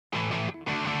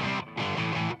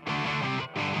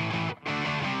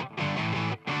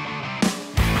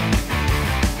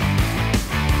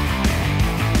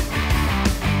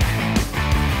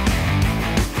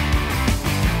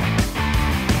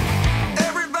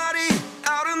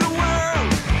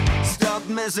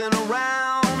messing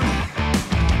around,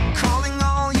 calling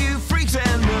all you freaks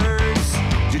and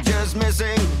nerds. You're just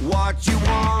missing what you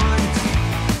want.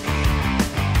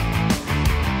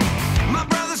 My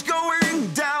brother's going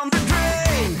down the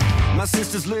drain, my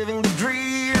sister's living the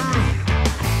dream,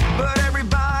 but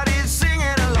everybody's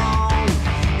singing along.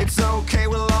 It's okay,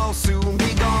 we'll all soon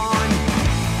be gone.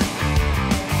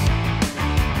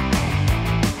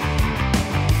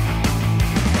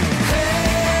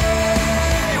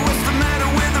 Hey, what's the matter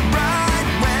with the bright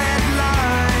red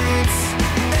lights?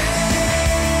 Hey,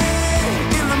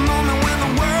 in the moment when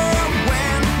the world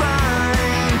went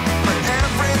blind, but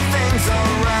everything's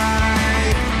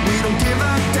alright. We don't give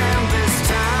a damn this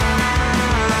time.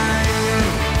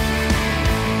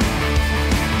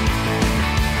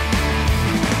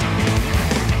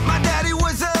 My daddy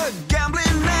was a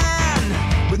gambling man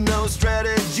with no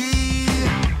strategy.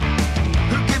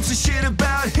 Who gives a shit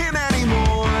about him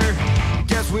anymore?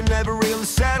 Guess we never really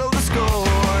settled the score.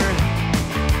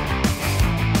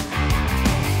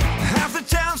 Half the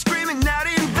town screaming out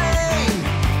in vain,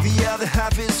 the other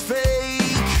half is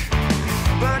fake,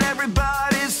 but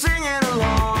everybody's singing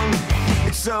along.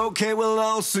 It's okay, we'll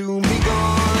all soon be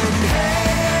gone.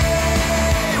 Hey,